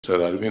Sir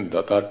Arvind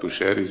Datar to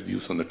share his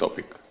views on the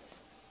topic.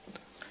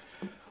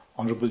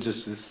 Honorable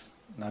Justice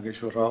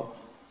Nageswara,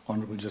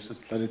 Honorable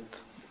Justice Lalit,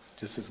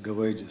 Justice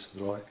Gavai, Justice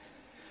Roy,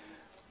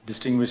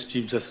 distinguished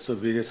Chief Justice of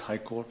various High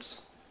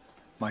Courts,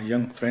 my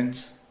young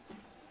friends,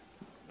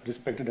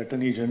 respected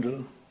Attorney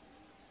General,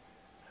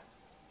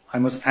 I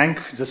must thank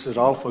Justice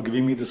Rao for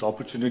giving me this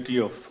opportunity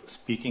of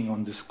speaking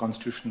on this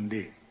Constitution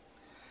Day.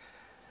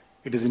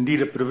 It is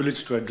indeed a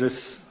privilege to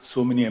address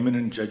so many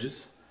eminent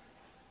judges,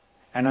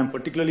 and I'm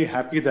particularly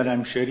happy that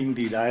I'm sharing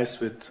the dais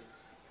with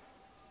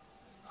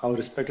our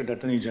respected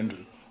Attorney General.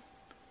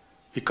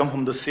 We come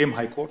from the same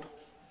High Court,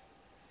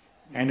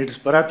 and it is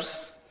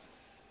perhaps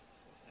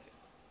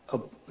a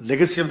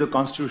legacy of the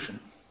Constitution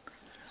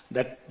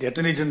that the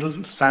Attorney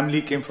General's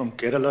family came from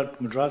Kerala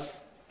to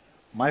Madras,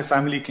 my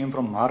family came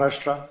from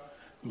Maharashtra,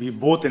 we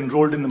both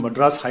enrolled in the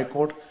Madras High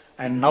Court,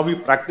 and now we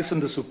practice in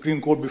the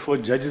Supreme Court before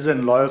judges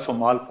and lawyers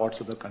from all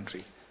parts of the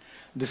country.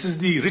 This is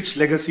the rich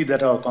legacy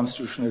that our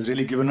Constitution has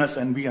really given us,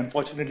 and we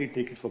unfortunately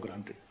take it for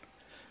granted.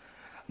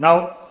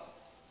 Now,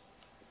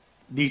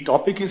 the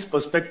topic is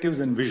perspectives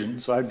and vision,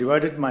 so I've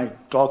divided my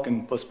talk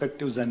in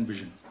perspectives and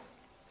vision.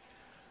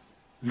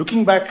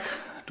 Looking back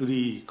to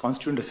the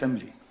Constituent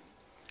Assembly,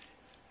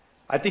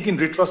 I think in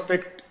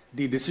retrospect,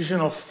 the decision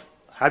of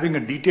having a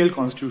detailed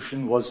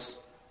Constitution was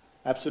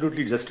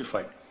absolutely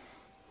justified.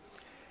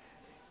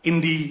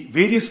 In the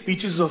various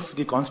speeches of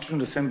the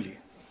Constituent Assembly,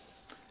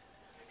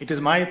 it is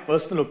my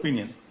personal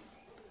opinion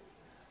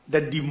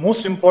that the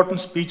most important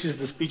speech is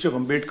the speech of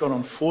Ambedkar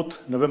on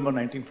 4th November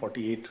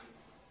 1948.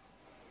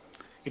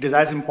 It is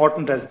as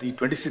important as the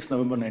 26th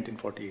November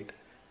 1948.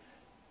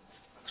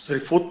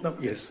 Sorry, 4th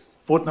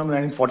November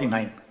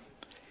 1949.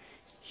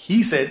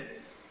 He said,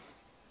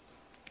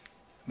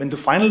 when the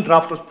final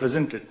draft was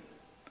presented,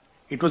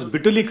 it was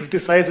bitterly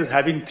criticized as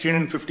having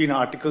 315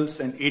 articles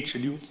and 8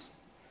 schedules.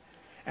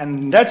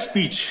 And in that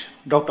speech,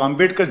 Dr.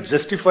 Ambedkar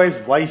justifies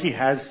why he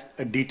has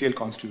a detailed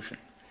constitution.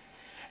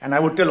 And I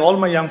would tell all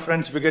my young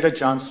friends, if we get a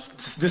chance,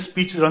 this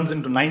speech runs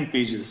into 9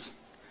 pages.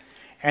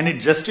 And it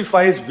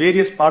justifies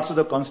various parts of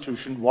the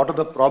constitution, what are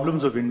the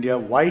problems of India,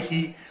 why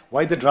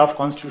the draft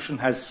constitution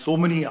has so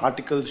many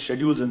articles,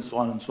 schedules, and so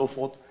on and so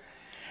forth.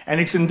 And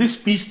it's in this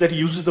speech that he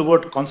uses the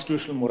word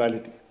constitutional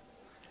morality.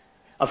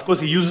 Of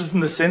course, he uses it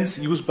in the sense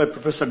used by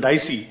Professor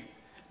Dicey,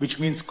 which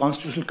means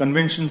constitutional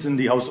conventions in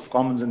the House of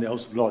Commons and the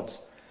House of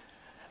Lords.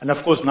 And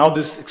of course, now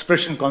this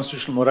expression,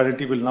 constitutional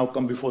morality, will now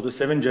come before the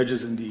 7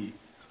 judges in the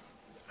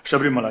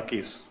Sabrimala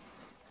case.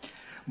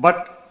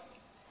 But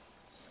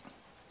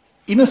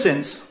in a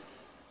sense,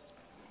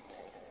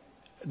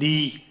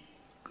 the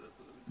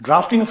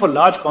drafting of a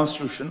large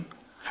constitution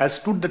has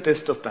stood the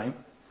test of time,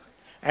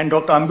 and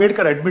Dr.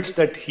 Ambedkar admits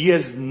that he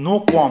has no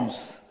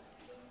qualms,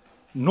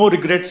 no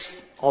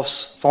regrets of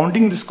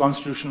founding this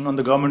constitution on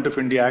the Government of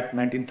India Act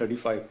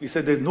 1935. He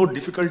said there's no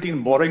difficulty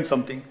in borrowing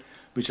something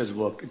which has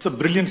worked. It's a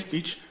brilliant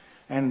speech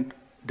and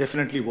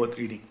definitely worth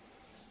reading.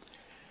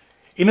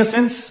 In a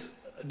sense,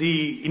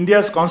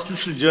 India's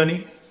constitutional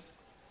journey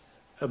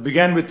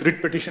began with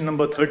writ petition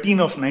number 13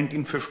 of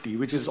 1950,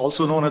 which is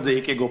also known as the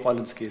A.K.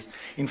 Gopalan's case.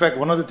 In fact,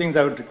 one of the things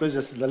I would request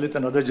Justice Lalit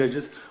and other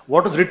judges,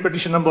 what was writ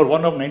petition number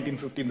 1 of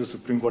 1950 in the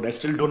Supreme Court? I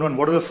still don't know. And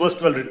what are the first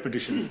 12 writ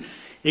petitions?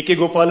 A.K.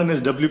 Gopalan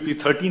is WP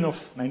 13 of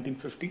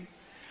 1950.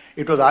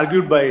 It was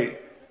argued by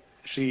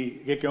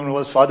Shri A.K.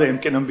 Gopal's father,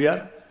 M.K.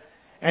 Nambiar.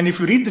 And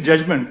if you read the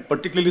judgment,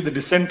 particularly the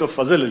dissent of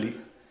Fazal Ali,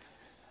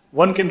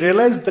 one can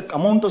realize the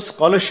amount of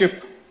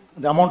scholarship,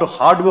 the amount of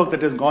hard work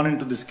that has gone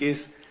into this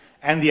case,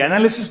 and the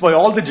analysis by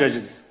all the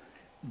judges,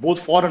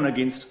 both for and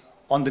against,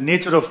 on the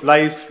nature of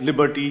life,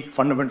 liberty,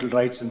 fundamental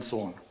rights, and so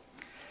on.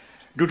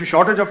 Due to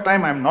shortage of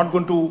time, I'm not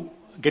going to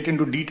get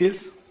into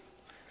details,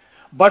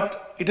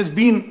 but it has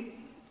been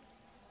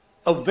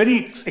a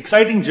very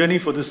exciting journey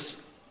for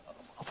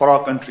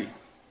our country.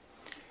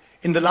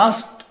 In the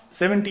last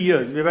 70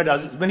 years, we've had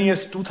as many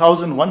as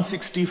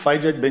 2,160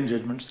 5-judge bench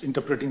judgments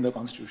interpreting the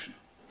Constitution.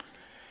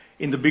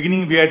 In the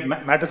beginning, we had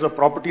matters of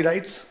property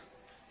rights,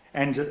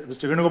 and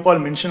Mr.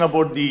 Venugopal mentioned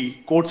about the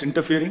courts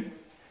interfering.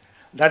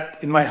 That,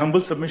 in my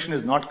humble submission,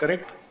 is not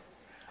correct.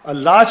 A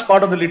large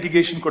part of the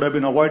litigation could have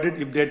been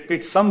avoided if they had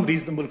paid some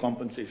reasonable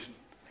compensation.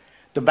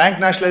 The bank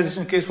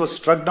nationalization case was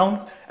struck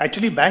down.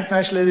 Actually, bank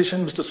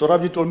nationalization, Mr.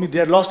 Sorabji told me, they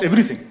had lost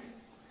everything.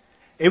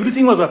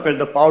 Everything was upheld,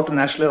 the power to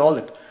nationalize, all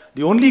that.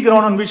 The only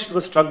ground on which it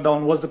was struck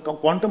down was the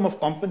quantum of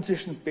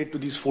compensation paid to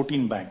these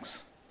 14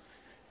 banks.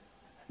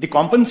 The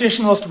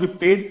compensation was to be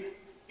paid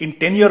in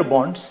 10-year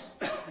bonds.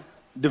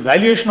 The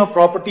valuation of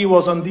property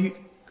was on the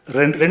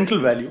rental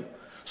value.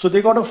 So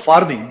they got a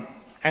farthing.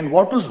 And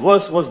what was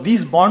worse was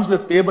these bonds were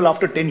payable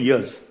after 10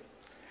 years.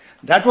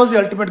 That was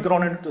the ultimate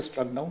ground and it was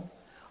struck down.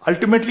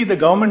 Ultimately, the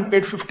government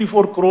paid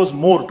 54 crores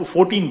more to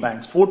 14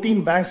 banks.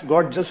 14 banks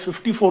got just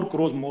 54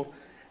 crores more,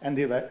 and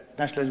the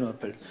nationalization was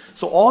upheld.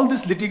 So all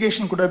this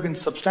litigation could have been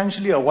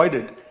substantially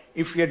avoided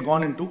if we had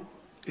gone into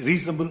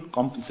reasonable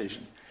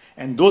compensation.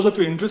 And those of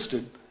you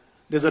interested,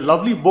 there's a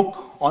lovely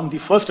book on the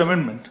First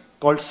Amendment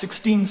called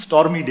 16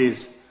 Stormy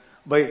Days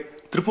by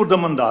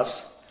Tripurdaman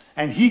Das,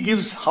 And he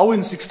gives how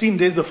in 16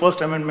 days the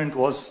first amendment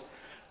was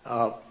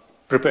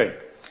prepared.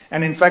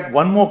 And in fact,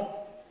 one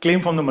more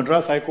claim from the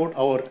Madras High Court,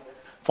 our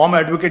former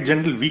Advocate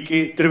General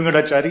V.K.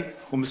 Thiruvengadachari,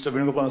 who Mr.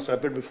 Venugopal has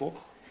appeared before,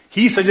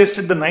 he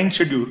suggested the 9th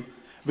schedule,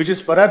 which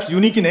is perhaps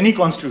unique in any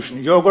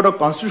constitution. You have got a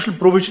constitutional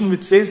provision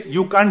which says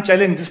you can't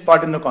challenge this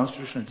part in the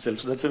constitution itself.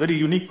 So that's a very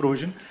unique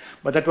provision,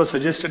 but that was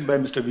suggested by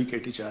Mr. V.K.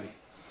 Tichari.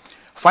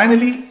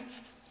 Finally,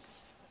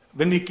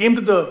 when we came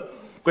to the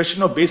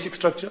question of basic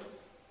structure,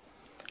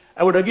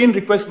 I would again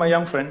request my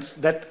young friends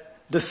that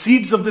the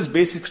seeds of this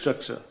basic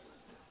structure,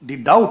 the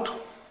doubt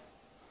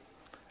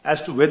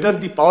as to whether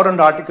the power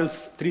under Article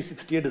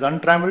 368 is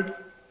untrammeled,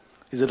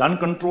 is it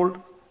uncontrolled,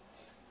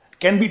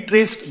 can be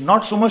traced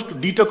not so much to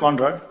Dieter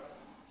Conrad,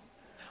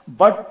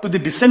 but to the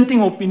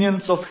dissenting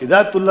opinions of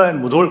Hidayatullah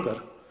and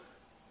Mudholkar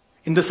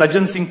in the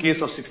Sajjan Singh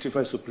case of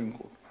 65 Supreme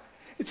Court.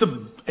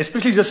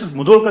 Especially Justice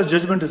Mudholkar's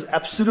judgment is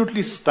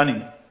absolutely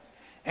stunning.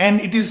 And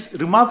it is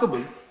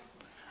remarkable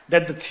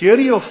that the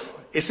theory of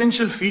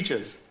essential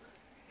features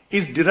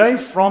is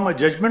derived from a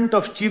judgment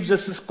of Chief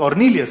Justice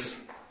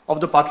Cornelius of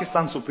the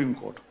Pakistan Supreme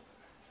Court.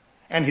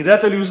 And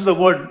Hidayatullah uses the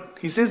word,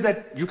 he says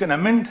that you can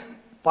amend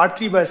Part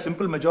 3 by a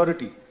simple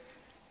majority.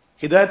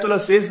 Hidayatullah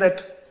says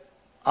that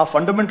are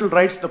fundamental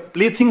rights the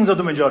playthings of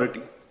the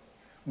majority.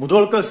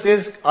 Mudholkar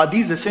says, are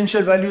these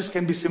essential values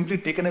can be simply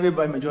taken away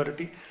by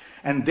majority?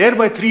 And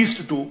thereby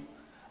 3:2,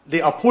 they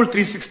uphold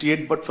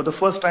 368, but for the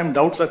first time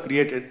doubts are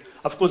created.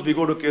 Of course, we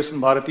go to Kesan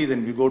Bharati,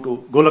 then we go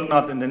to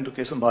Golaknath, and then to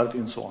Kesan Bharati,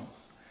 and so on.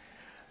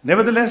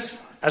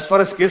 Nevertheless, as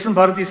far as Kesan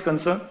Bharati is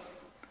concerned,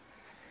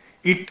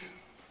 it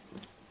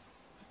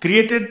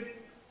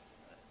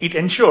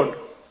ensured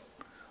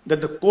that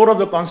the core of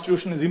the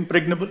constitution is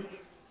impregnable,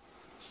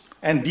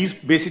 and these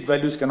basic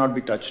values cannot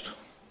be touched.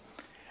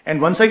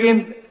 And once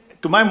again,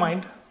 to my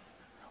mind,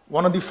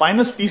 one of the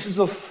finest pieces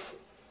of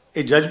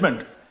a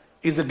judgment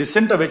is the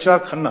dissent of H.R.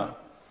 Khanna.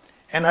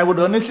 And I would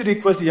earnestly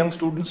request the young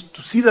students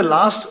to see the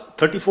last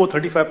 34,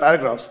 35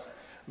 paragraphs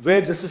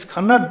where Justice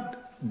Khanna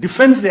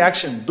defends the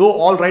action. Though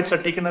all rights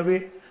are taken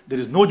away, there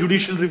is no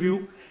judicial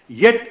review,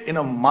 yet in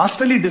a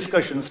masterly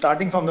discussion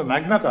starting from the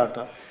Magna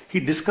Carta, he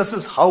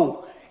discusses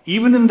how,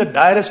 even in the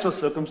direst of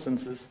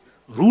circumstances,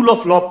 rule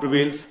of law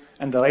prevails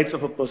and the rights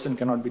of a person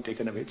cannot be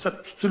taken away. It's an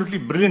absolutely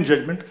brilliant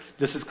judgment,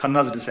 Justice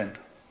Khanna's dissent.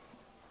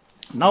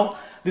 Now,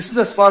 this is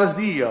as far as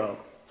the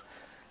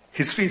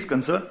history is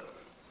concerned.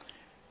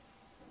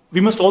 We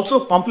must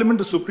also compliment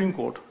the Supreme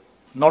Court,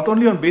 not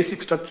only on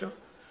basic structure,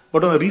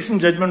 but on a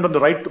recent judgment on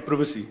the right to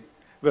privacy,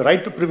 where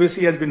right to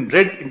privacy has been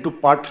read into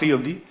Part 3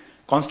 of the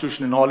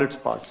Constitution in all its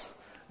parts.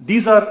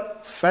 These are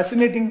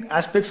fascinating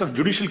aspects of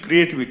judicial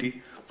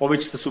creativity for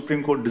which the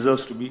Supreme Court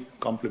deserves to be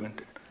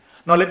complimented.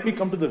 Now let me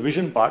come to the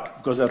vision part,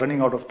 because I'm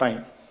running out of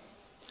time.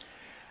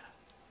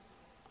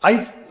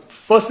 I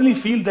personally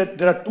feel that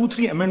there are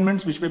 2-3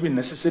 amendments which may be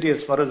necessary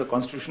as far as the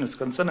Constitution is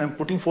concerned. I'm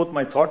putting forth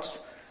my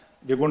thoughts.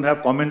 We're going to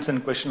have comments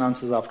and question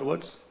answers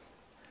afterwards.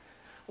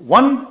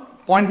 One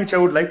point which I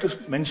would like to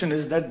mention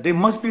is that there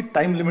must be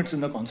time limits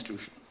in the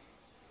Constitution.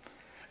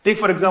 Take,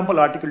 for example,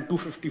 Article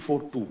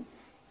 254(2).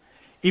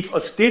 If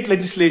a state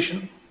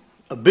legislation,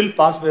 a bill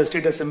passed by a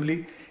state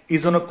assembly,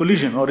 is on a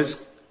collision or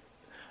is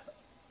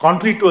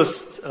contrary to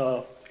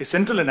a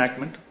central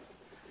enactment,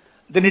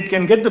 then it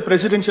can get the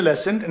presidential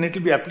assent and it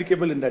will be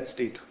applicable in that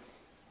state.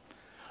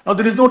 Now,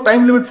 there is no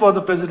time limit for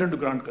the president to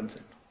grant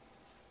consent.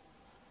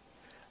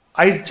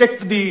 I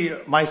checked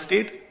my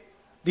state.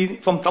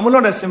 From Tamil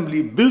Nadu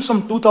Assembly, bills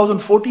from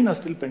 2014 are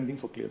still pending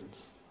for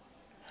clearance.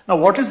 Now,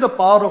 what is the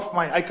power of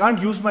I can't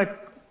use my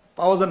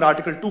powers under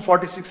Article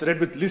 246 read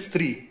with list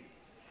 3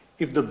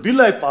 if the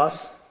bill I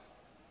pass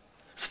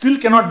still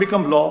cannot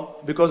become law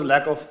because of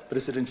lack of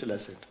presidential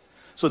assent.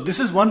 So this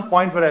is one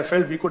point where I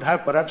felt we could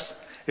have perhaps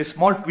a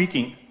small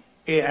tweaking.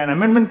 An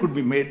amendment could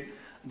be made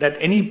that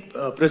any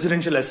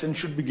presidential assent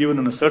should be given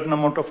in a certain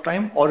amount of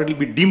time, or it will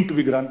be deemed to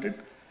be granted.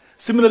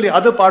 Similarly,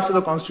 other parts of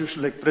the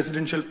Constitution like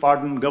presidential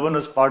pardon,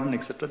 governor's pardon,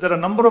 etc. There are a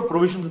number of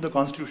provisions in the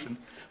Constitution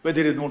where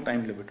there is no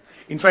time limit.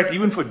 In fact,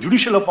 even for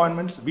judicial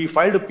appointments, we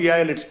filed a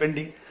PIL, it's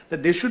pending,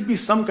 that there should be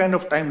some kind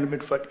of time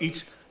limit for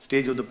each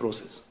stage of the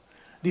process.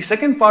 The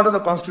second part of the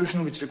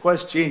Constitution which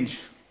requires change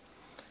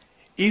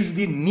is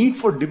the need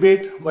for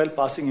debate while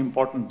passing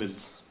important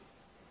bills.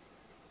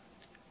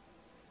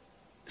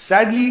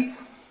 Sadly,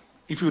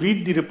 if you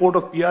read the report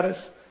of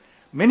PRS,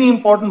 many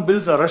important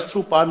bills are rushed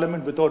through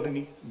Parliament without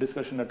any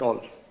discussion at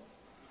all.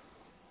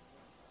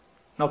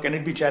 Now, can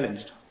it be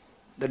challenged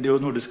that there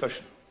was no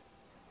discussion?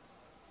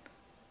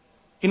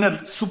 In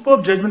a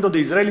superb judgment of the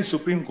Israeli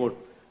Supreme Court,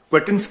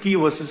 Kwetinsky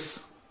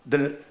versus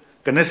the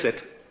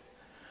Knesset,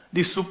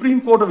 the Supreme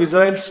Court of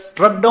Israel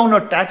struck down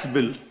a tax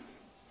bill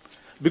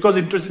because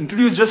it was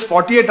introduced just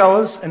 48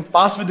 hours and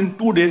passed within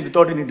 2 days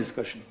without any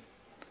discussion.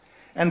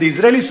 And the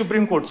Israeli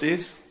Supreme Court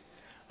says,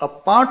 a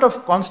part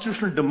of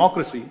constitutional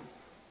democracy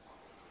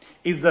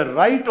is the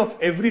right of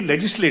every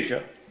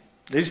legislator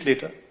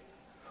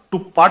to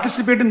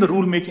participate in the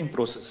rule-making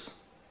process.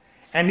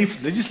 And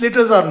if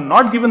legislators are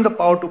not given the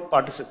power to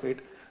participate,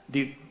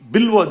 the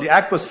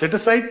act was set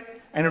aside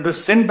and it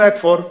was sent back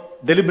for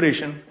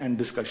deliberation and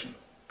discussion.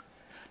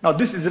 Now,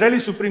 this Israeli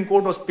Supreme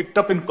Court was picked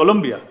up in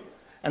Colombia,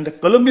 and the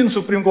Colombian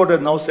Supreme Court has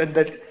now said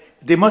that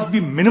there must be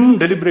minimum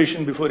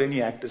deliberation before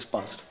any act is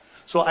passed.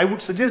 So I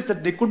would suggest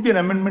that there could be an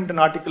amendment in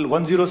Article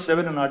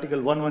 107 and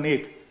Article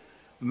 118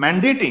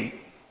 mandating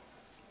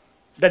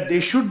that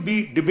there should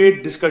be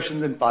debate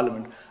discussions in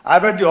Parliament.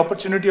 I've had the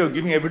opportunity of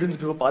giving evidence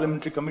before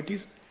parliamentary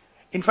committees.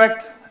 In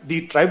fact,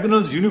 the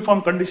Tribunal's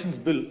Uniform Conditions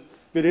Bill,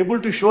 we were able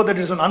to show that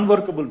it is an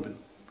unworkable bill,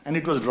 and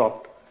it was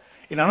dropped.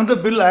 In another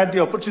bill, I had the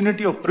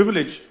opportunity or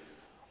privilege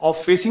of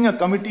facing a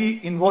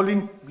committee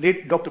involving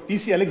late Dr.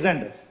 P.C.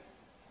 Alexander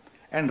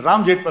and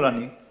Ram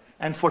Jethmalani,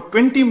 and for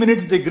 20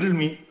 minutes they grilled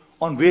me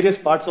on various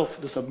parts of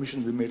the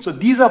submissions we made. So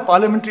these are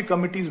parliamentary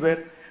committees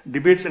where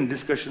debates and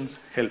discussions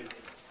help.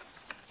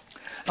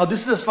 Now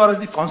this is as far as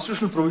the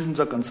constitutional provisions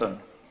are concerned.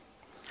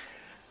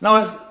 Now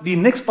as the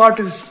next part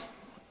is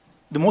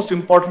the most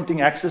important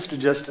thing, access to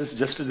justice,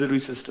 justice delivery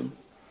system.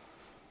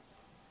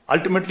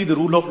 Ultimately the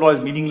rule of law is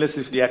meaningless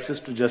if the access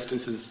to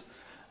justice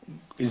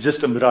is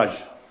just a mirage.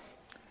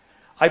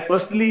 I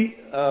personally,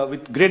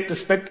 with great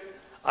respect,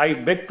 I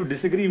beg to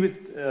disagree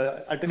with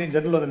Attorney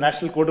General of the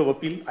National Court of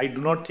Appeal. I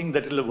do not think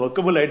that it is a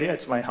workable idea.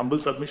 It's my humble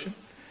submission.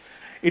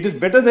 It is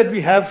better that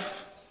we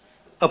have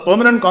a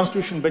permanent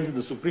constitution bench in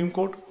the Supreme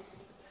Court,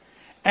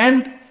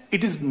 and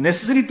it is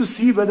necessary to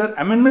see whether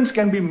amendments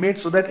can be made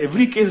so that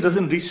every case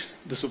doesn't reach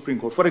the Supreme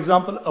Court. For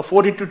example, a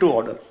 482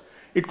 order.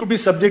 It could be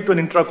subject to an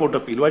intra-court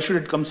appeal. Why should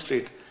it come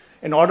straight?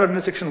 An order under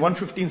section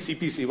 115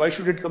 CPC, why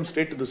should it come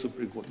straight to the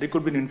Supreme Court? There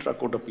could be an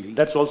intra-court appeal.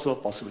 That's also a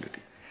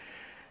possibility.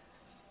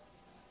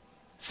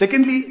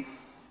 Secondly,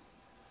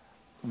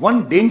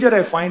 one danger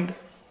I find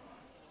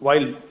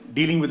while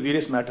dealing with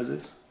various matters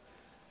is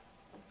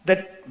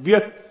that we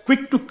are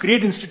quick to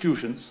create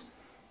institutions,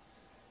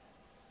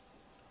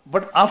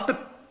 but after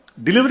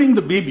delivering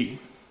the baby,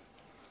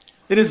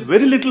 there is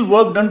very little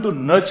work done to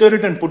nurture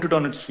it and put it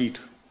on its feet.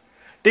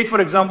 Take,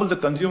 for example, the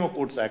Consumer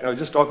Courts Act. I was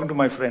just talking to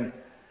my friend.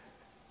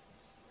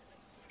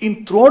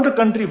 Throughout the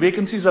country,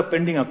 vacancies are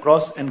pending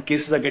across and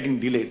cases are getting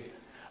delayed.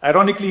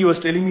 Ironically, he was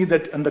telling me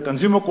that in the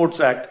Consumer Courts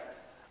Act,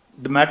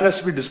 the matter has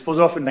to be disposed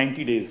of in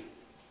 90 days.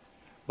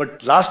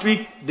 But last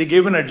week, they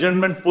gave an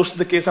adjournment, posted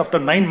the case after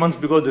 9 months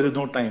because there is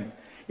no time.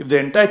 If the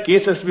entire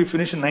case has to be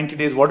finished in 90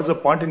 days, what is the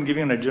point in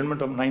giving an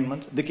adjournment of 9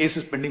 months? The case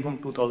is pending from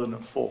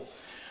 2004.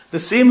 The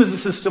same is the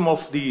system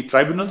of the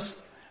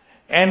tribunals.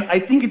 And I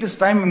think it is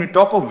time when we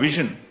talk of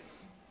vision,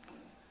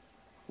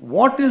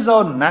 what is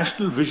our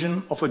national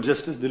vision of a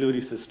justice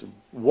delivery system?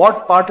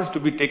 What part is to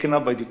be taken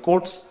up by the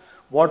courts?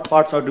 What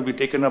parts are to be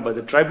taken up by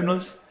the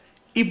tribunals?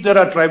 If there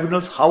are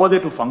tribunals, how are they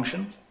to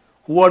function?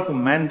 Who are to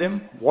man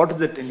them? What is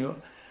the tenure?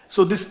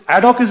 So this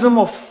ad hocism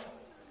of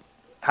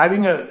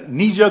having a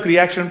knee-jerk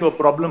reaction to a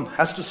problem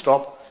has to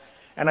stop.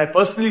 And I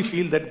personally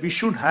feel that we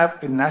should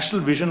have a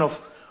national vision of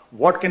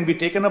what can be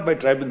taken up by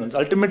tribunals.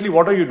 Ultimately,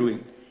 what are you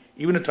doing?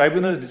 Even a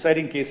tribunal is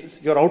deciding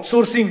cases. You're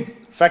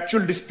outsourcing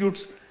factual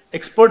disputes,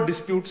 expert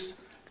disputes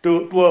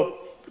to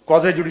a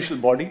quasi-judicial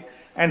body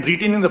and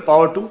retaining the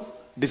power to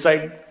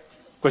decide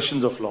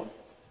questions of law.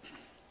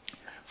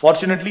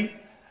 Fortunately,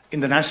 in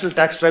the National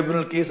Tax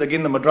Tribunal case,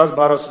 again the Madras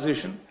Bar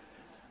Association,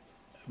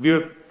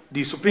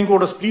 the Supreme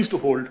Court was pleased to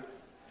hold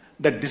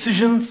that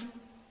decisions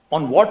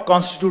on what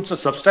constitutes a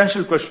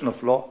substantial question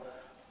of law,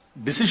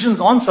 decisions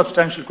on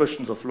substantial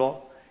questions of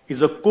law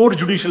is a core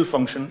judicial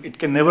function. It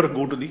can never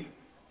go to the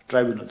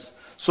tribunals.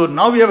 So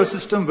now we have a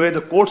system where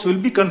the courts will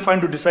be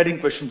confined to deciding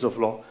questions of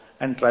law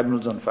and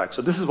tribunals on facts.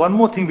 So this is one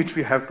more thing which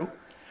we have to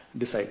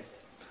decide.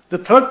 The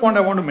third point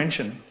I want to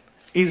mention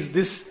is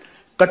this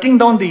cutting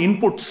down the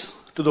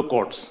inputs to the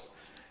courts.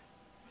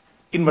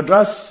 In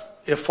Madras,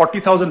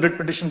 40,000 writ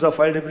petitions are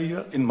filed every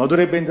year. In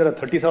Madurai bench, there are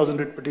 30,000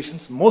 writ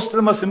petitions. Most of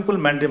them are simple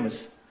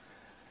mandamus.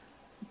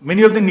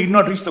 Many of them need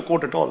not reach the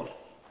court at all.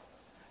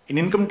 In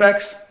income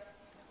tax,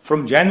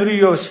 from January,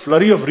 you have a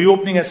flurry of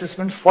reopening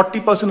assessments.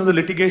 40% of the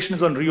litigation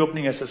is on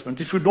reopening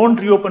assessments. If you don't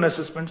reopen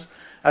assessments,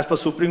 as per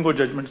Supreme Court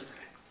judgments,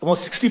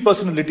 almost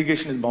 60% of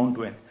litigation is bound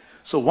to end.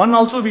 So one,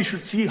 we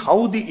should see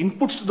how the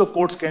inputs to the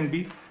courts can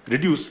be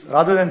reduced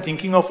rather than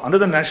thinking of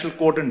another national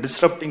court and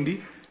disrupting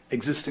the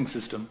existing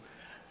system.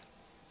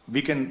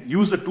 We can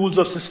use the tools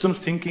of systems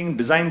thinking,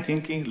 design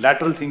thinking,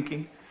 lateral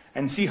thinking,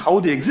 and see how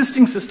the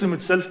existing system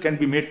itself can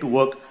be made to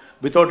work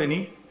without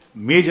any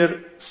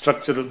major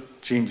structural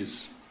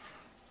changes.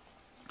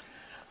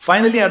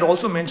 Finally, I'd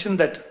also mention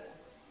that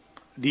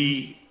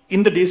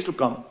in the days to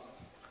come,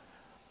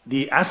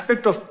 the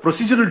aspect of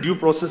procedural due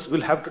process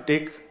will have to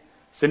take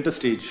center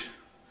stage.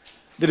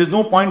 There is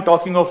no point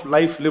talking of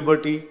life,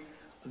 liberty,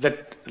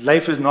 that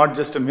life is not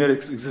just a mere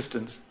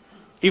existence.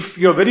 If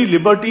your very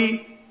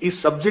liberty is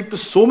subject to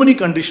so many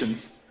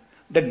conditions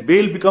that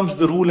bail becomes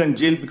the rule and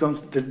bail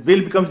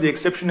becomes the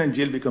exception and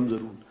jail becomes the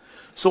rule.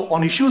 So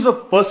on issues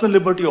of personal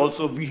liberty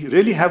also, we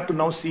really have to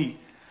now see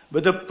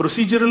whether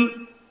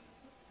procedural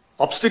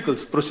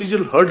obstacles,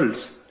 procedural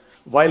hurdles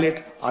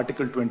violate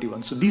Article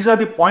 21. So these are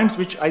the points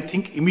which I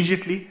think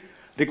immediately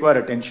require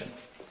attention.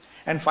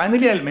 And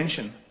finally, I'll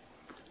mention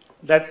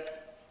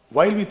that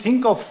while we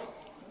think of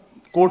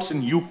courts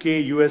in UK,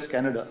 US,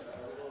 Canada,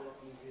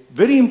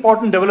 very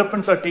important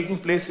developments are taking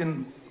place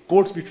in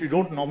courts which we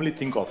don't normally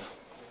think of.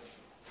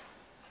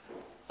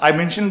 I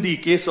mentioned the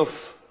case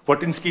of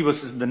Patinsky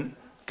versus the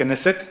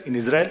Knesset in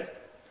Israel.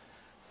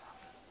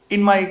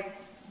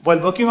 While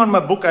working on my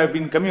book, I've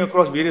been coming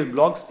across various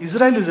blogs.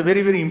 Israel is a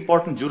very, very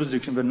important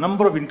jurisdiction with a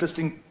number of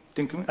interesting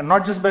thinking, and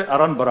not just by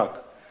Aron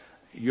Barak.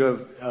 You have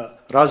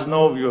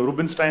Raznov, you have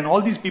Rubinstein,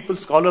 all these people,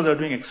 scholars are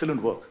doing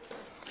excellent work.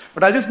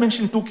 But I'll just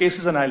mention two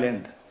cases and I'll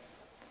end.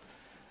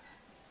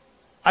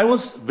 I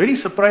was very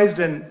surprised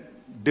and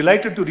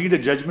delighted to read a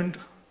judgment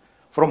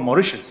from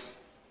Mauritius,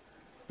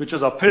 which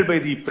was upheld by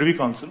the Privy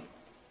Council.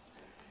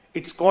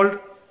 It's called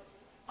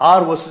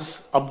R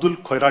versus Abdul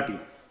Khairati.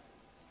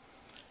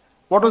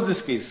 What was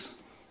this case?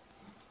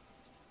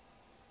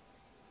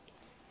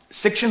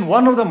 Section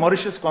 1 of the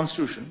Mauritius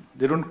Constitution,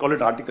 they don't call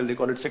it article, they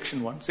call it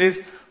Section 1,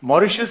 says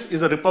Mauritius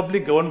is a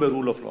republic governed by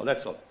rule of law,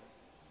 that's all.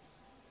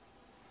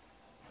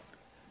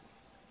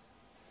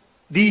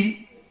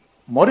 The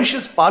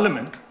Mauritius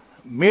Parliament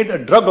made a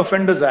Drug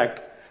Offenders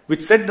Act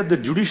which said that the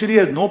judiciary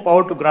has no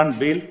power to grant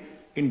bail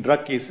in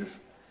drug cases,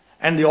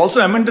 and they also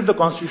amended the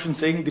constitution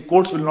saying the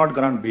courts will not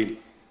grant bail.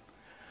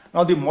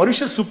 Now the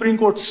Mauritius Supreme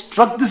Court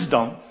struck this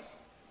down,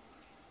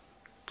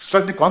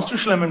 struck the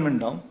constitutional amendment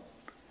down,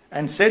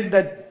 and said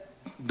that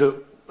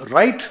the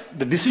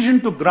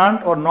decision to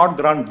grant or not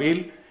grant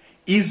bail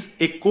is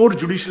a core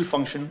judicial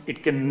function.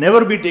 It can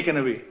never be taken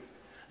away.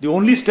 The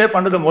only step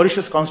under the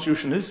Mauritius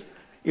constitution is,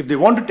 if they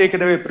want to take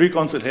it away, Privy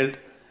Council held,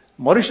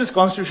 Mauritius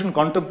constitution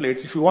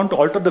contemplates, if you want to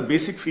alter the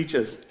basic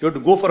features, you have to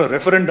go for a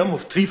referendum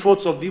of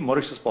 3/4 of the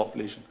Mauritius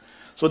population.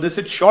 So they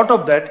said, short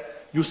of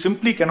that, you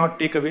simply cannot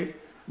take away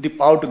the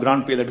power to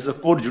grant bail. That is a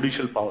core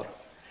judicial power.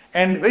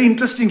 And very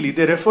interestingly,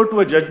 they refer to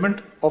a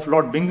judgment of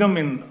Lord Bingham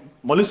in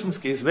Mollison's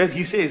case, where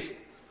he says,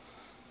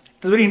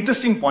 it's a very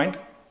interesting point,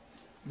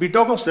 we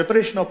talk of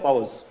separation of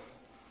powers.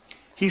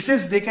 He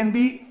says there can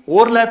be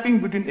overlapping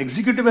between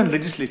executive and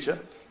legislature,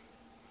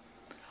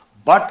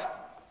 but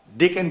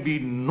there can be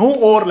no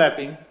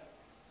overlapping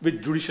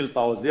with judicial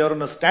powers. They are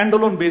on a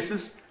standalone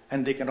basis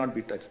and they cannot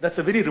be touched. That's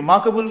a very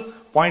remarkable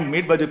point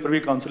made by the Privy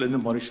Council in the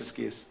Mauritius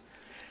case.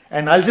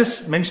 And I'll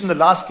just mention the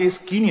last case,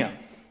 Kenya.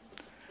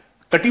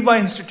 Katiba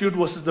Institute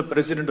versus the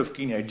President of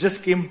Kenya. It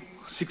just came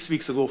 6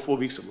 weeks ago, 4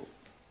 weeks ago.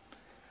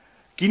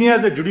 Kenya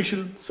has a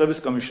Judicial Service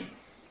Commission.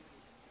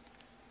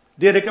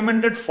 They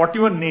recommended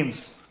 41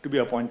 names to be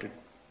appointed.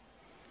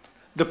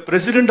 The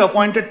President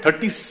appointed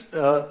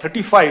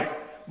 35,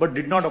 but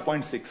did not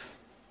appoint 6.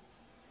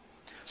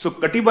 So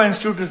Katiba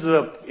Institute is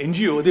an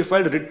NGO, they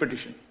filed a writ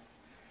petition.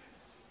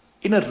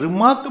 In a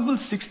remarkable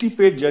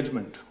 60-page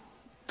judgment,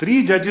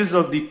 3 judges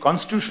of the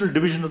Constitutional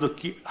Division of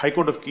the High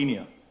Court of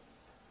Kenya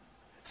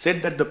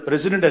said that the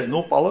President has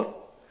no power.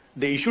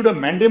 They issued a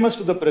mandamus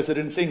to the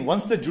President saying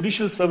once the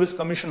Judicial Service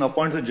Commission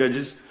appoints the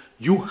judges,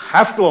 you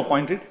have to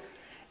appoint it.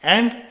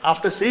 And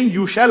after saying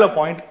you shall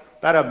appoint,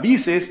 para B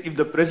says if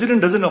the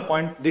President doesn't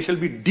appoint, they shall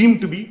be deemed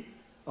to be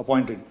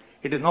appointed.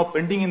 It is now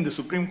pending in the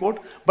Supreme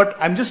Court. But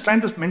I'm just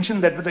trying to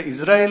mention that whether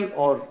Israel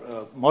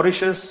or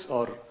Mauritius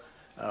or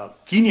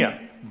Kenya,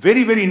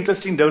 very, very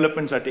interesting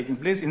developments are taking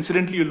place.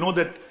 Incidentally, you'll know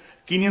that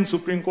Kenyan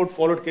Supreme Court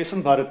followed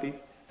Kesan Bharati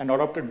and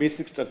adopted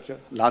basic structure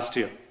last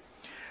year.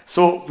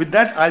 So with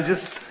that, I'll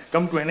just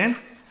come to an end.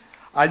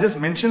 I'll just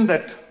mention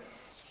that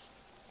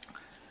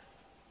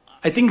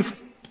I think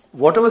if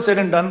whatever said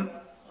and done,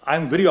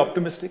 I'm very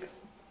optimistic.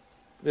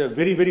 There are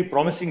very, very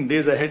promising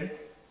days ahead.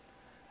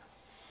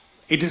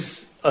 It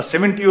is a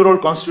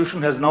 70-year-old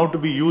constitution has now to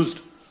be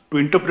used to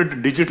interpret the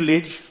digital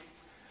age.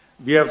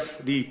 We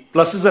have the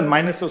pluses and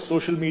minuses of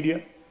social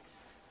media.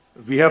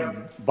 We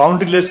have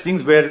boundaryless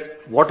things where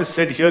what is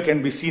said here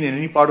can be seen in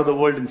any part of the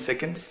world in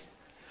seconds.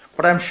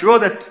 But I'm sure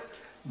that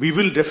we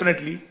will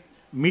definitely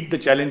meet the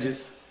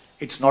challenges.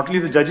 It's not only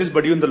the judges,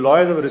 but even the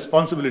lawyers have a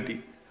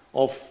responsibility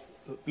of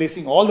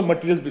placing all the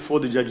materials before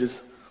the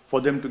judges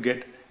for them to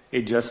get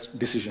a just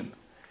decision.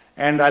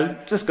 And I'll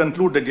just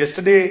conclude that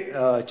yesterday,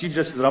 Chief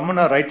Justice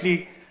Ramana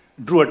rightly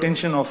drew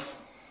attention of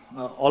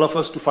all of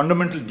us to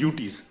fundamental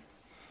duties.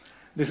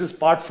 This is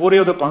part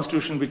 4A of the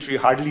Constitution, which we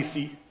hardly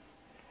see.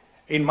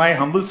 In my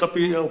humble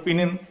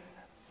opinion,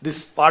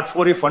 this part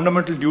 4A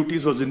fundamental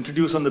duties was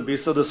introduced on the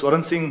basis of the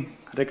Swaran Singh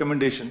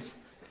recommendations.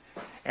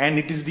 And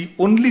it is the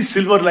only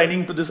silver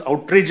lining to this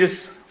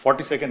outrageous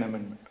 42nd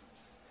Amendment.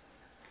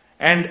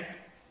 And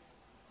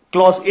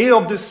Clause A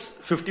of this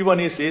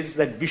 51A says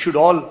that we should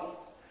all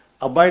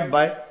abide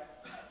by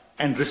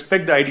and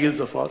respect the ideals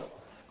of our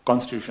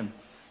Constitution.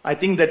 I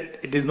think that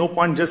it is no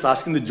point just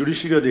asking the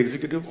judiciary or the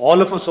executive.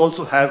 All of us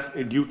also have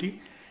a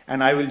duty.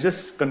 And I will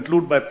just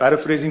conclude by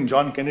paraphrasing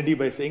John Kennedy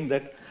by saying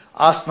that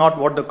ask not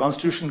what the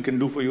Constitution can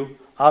do for you,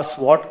 ask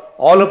what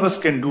all of us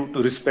can do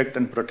to respect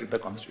and protect the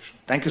Constitution.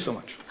 Thank you so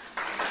much.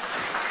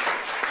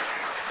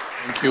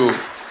 Thank you.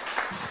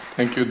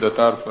 Thank you,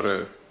 Datar,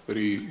 for a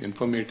very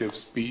informative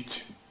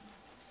speech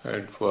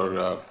and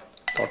for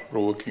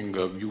thought-provoking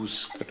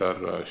views that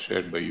are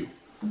shared by you.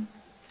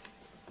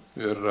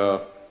 We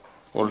are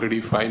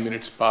already 5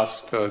 minutes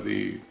past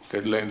the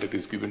deadline that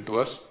is given to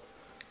us.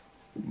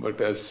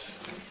 But as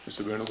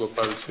Mr.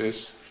 Venugopal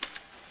says,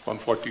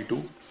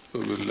 142, so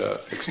we'll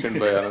extend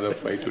by another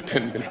 5 to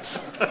 10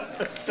 minutes.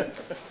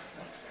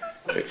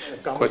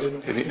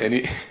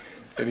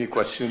 Any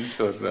questions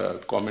or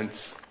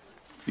comments?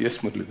 Yes,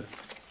 Muralidhar.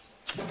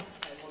 I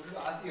wanted to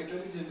ask the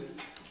Attorney General.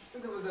 So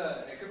there was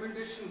a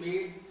recommendation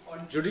made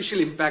on judicial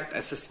impact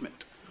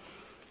assessment.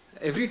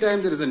 Every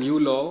time there is a new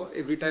law,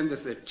 every time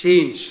there's a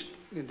change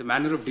in the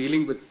manner of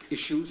dealing with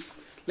issues,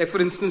 like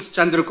for instance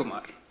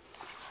Chandrakumar.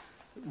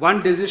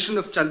 One decision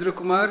of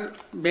Chandrakumar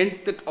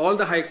meant that all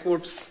the high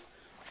courts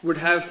would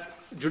have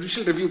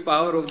judicial review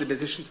power over the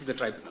decisions of the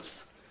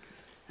tribunals.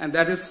 And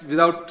that is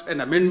without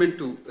an amendment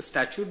to a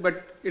statute,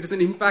 but it is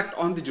an impact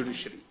on the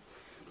judiciary.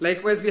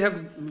 Likewise, we have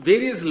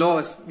various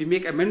laws, we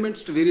make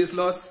amendments to various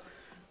laws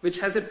which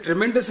has a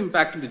tremendous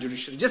impact on the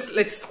judiciary. Just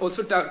let's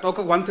also talk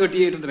of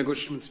 138 of the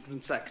Negotiation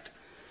Instruments Act.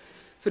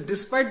 So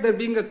despite there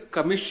being a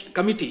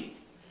committee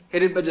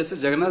headed by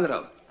Justice Jagannath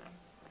Rao,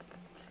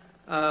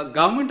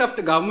 government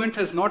after government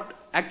has not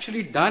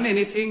actually done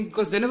anything,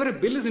 because whenever a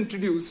bill is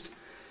introduced,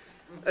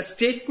 a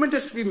statement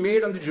has to be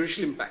made on the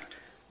judicial impact.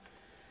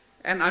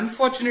 And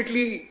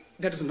unfortunately,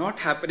 that is not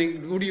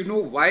happening. Would you know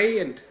why,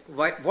 and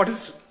why, what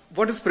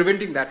is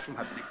preventing that from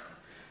happening?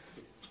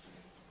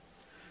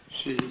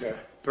 See, the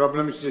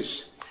problem is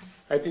this.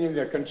 I think in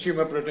the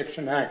Consumer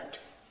Protection Act,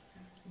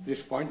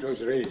 this point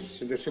was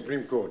raised in the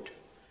Supreme Court,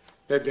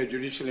 that the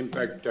judicial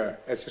impact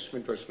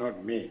assessment was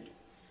not made.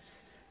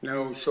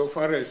 Now, so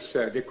far as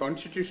the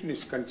Constitution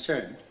is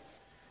concerned,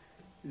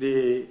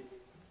 the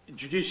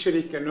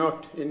judiciary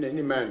cannot in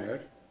any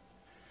manner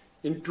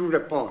intrude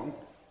upon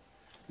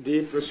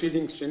the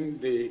proceedings in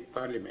the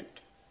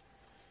Parliament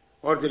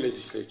or the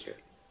legislature.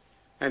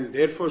 And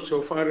therefore,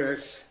 so far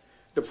as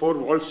the four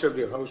walls of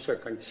the House are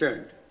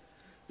concerned,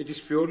 it is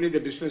purely the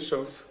business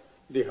of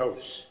the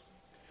House.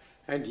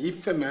 And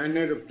if a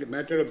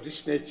matter of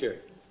this nature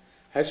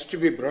has to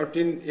be brought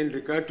in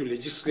regard to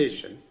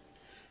legislation,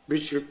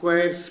 which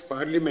requires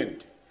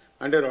Parliament,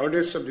 under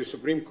orders of the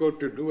Supreme Court,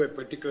 to do a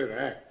particular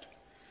act,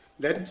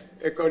 that,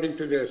 according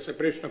to the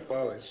separation of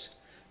powers,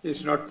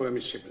 is not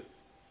permissible.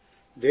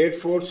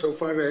 Therefore, so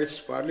far as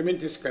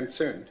Parliament is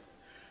concerned,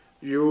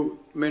 you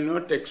may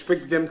not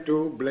expect them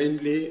to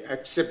blindly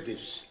accept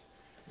this.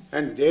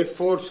 And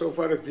therefore, so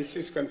far as this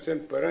is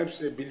concerned, perhaps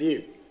they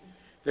believe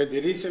that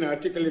there is an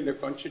article in the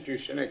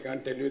Constitution, I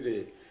can't tell you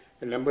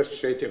the number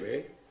straight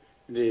away,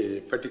 the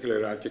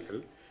particular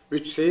article,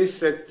 which says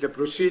that the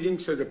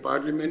proceedings of the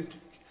Parliament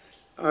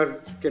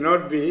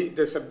cannot be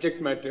the subject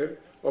matter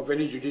of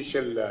any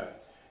judicial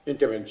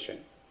intervention.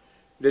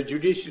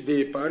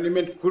 The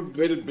Parliament could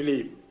well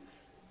believe,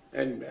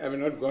 and I have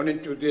not gone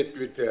into that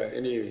with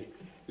any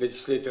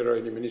legislator or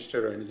any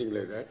minister or anything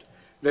like that,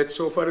 that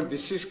so far as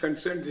this is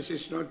concerned, this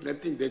is not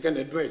nothing. They can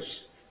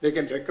advise, they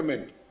can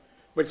recommend,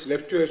 but it's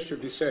left to us to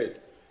decide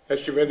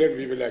as to whether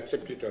we will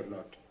accept it or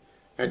not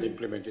and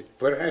implement it.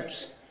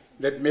 Perhaps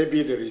that may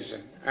be the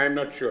reason. I am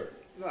not sure.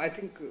 No, I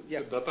think,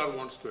 yeah. Datar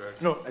wants to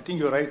add. No, I think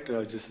you're right,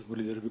 Justice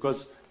Muralidhar,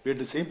 because we had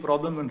the same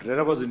problem when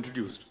RERA was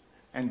introduced.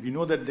 And we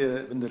know that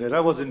when the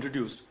RERA was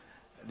introduced,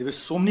 there were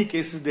so many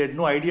cases, they had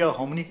no idea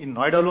how many. In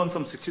Noida alone,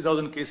 some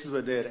 60,000 cases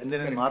were there. And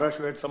then in Maharashtra,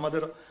 we had some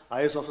other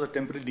IS officer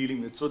temporarily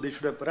dealing with. So they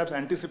should have perhaps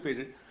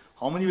anticipated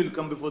how many will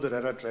come before the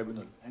RERA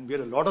tribunal. And we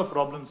had a lot of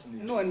problems in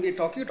the No, and we're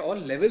talking at all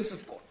levels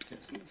of court. Yes.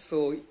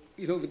 So,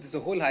 you know, there's a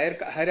whole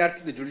hierarchy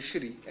of the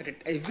judiciary. And at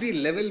every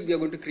level, we are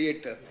going to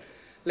create,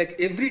 like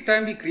every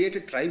time we create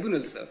a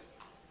tribunal, sir,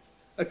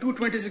 a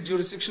 226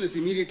 jurisdiction is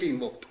immediately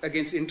invoked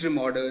against interim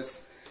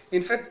orders.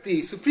 In fact,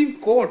 the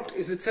Supreme Court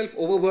is itself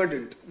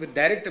overburdened with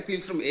direct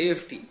appeals from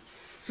AFT.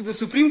 So the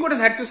Supreme Court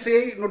has had to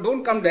say, no,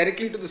 don't come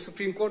directly to the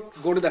Supreme Court,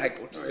 go to the High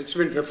Courts. No, it's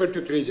been referred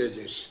to 3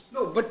 judges.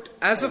 No, but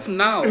as of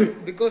now,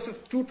 because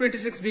of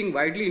 226 being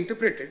widely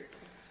interpreted,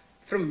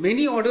 from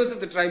many orders of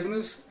the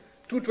tribunals,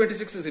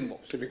 226 is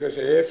invoked. So because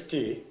AFT,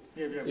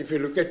 if you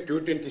look at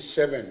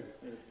 227,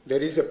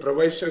 there is a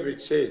proviso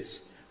which says,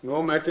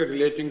 no matter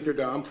relating to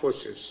the armed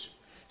forces.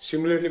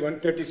 Similarly,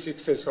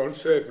 136 has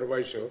also a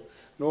proviso,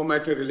 no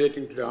matter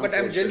relating to the armed forces.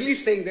 But I'm generally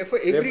saying, therefore,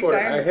 every time...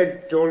 I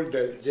had told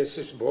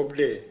Justice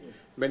Bobde,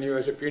 when he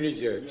was a puisne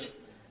judge,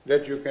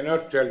 that you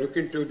cannot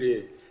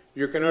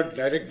you cannot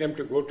direct them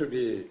to go to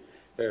the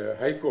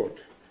High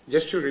Court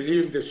just to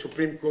relieve the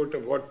Supreme Court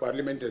of what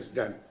Parliament has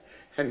done.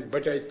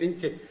 But I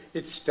think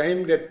it's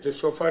time that,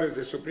 so far as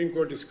the Supreme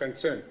Court is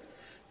concerned,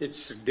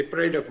 it's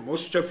deprived of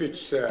most of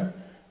its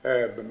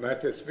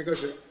matters,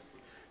 because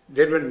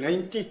there were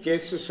 90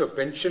 cases of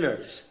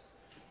pensioners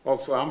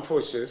of armed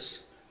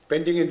forces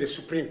pending in the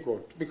Supreme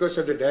Court because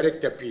of the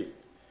direct appeal.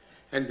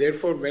 And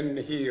therefore, when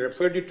he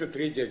referred it to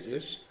 3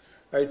 judges,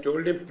 I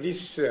told him,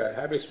 please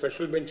have a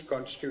special bench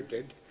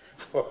constituted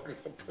for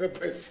the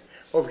purpose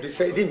of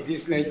deciding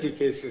these 90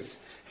 cases.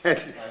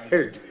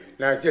 And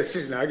now,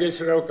 Justice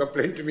Nageswara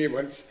complained to me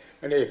once,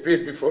 and I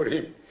appeared before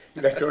him,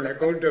 that on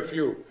account of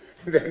you,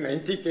 the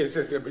 90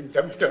 cases have been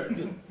dumped on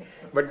him.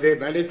 But they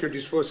managed to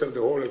dispose of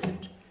the whole of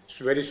it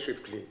very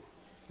swiftly.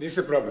 This is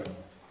the problem.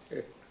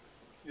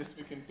 Yes,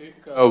 we can take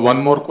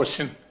one more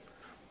question.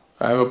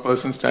 I have a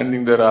person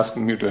standing there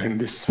asking me to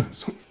end this.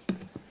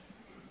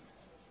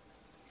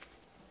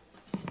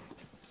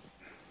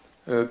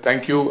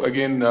 Thank you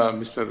again,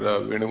 Mr.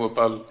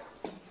 Venugopal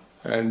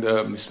and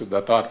Mr.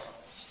 Datar,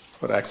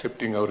 for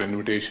accepting our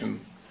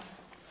invitation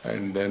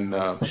and then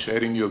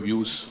sharing your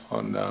views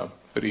on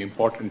very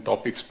important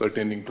topics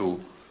pertaining to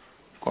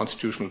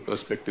constitutional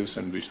perspectives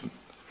and vision.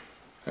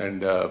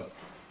 And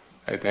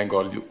I thank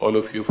all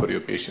of you for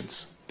your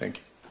patience. Thank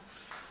you.